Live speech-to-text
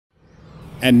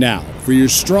And now, for your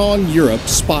Strong Europe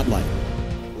Spotlight.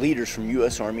 Leaders from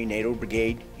U.S. Army NATO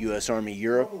Brigade, U.S. Army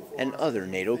Europe, and other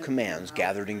NATO Commands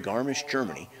gathered in Garmisch,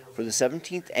 Germany for the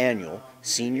 17th Annual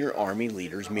Senior Army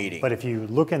Leaders Meeting. But if you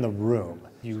look in the room,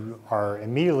 you are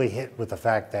immediately hit with the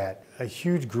fact that a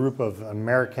huge group of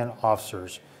American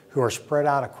officers who are spread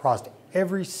out across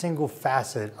every single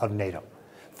facet of NATO,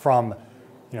 from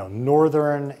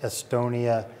northern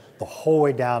Estonia, the whole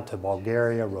way down to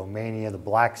Bulgaria, Romania, the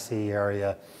Black Sea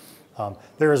area.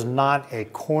 There is not a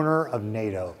corner of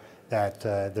NATO that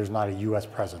there's not a U.S.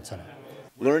 presence in it.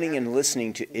 Learning and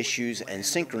listening to issues and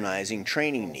synchronizing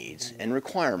training needs and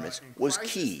requirements was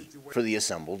key for the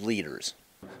assembled leaders.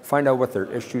 Find out what their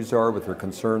issues are, what their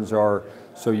concerns are,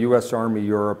 so U.S. Army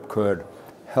Europe could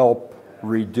help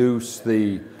reduce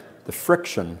the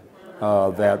friction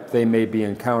that they may be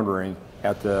encountering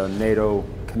at the NATO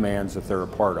commands that they're a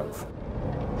part of.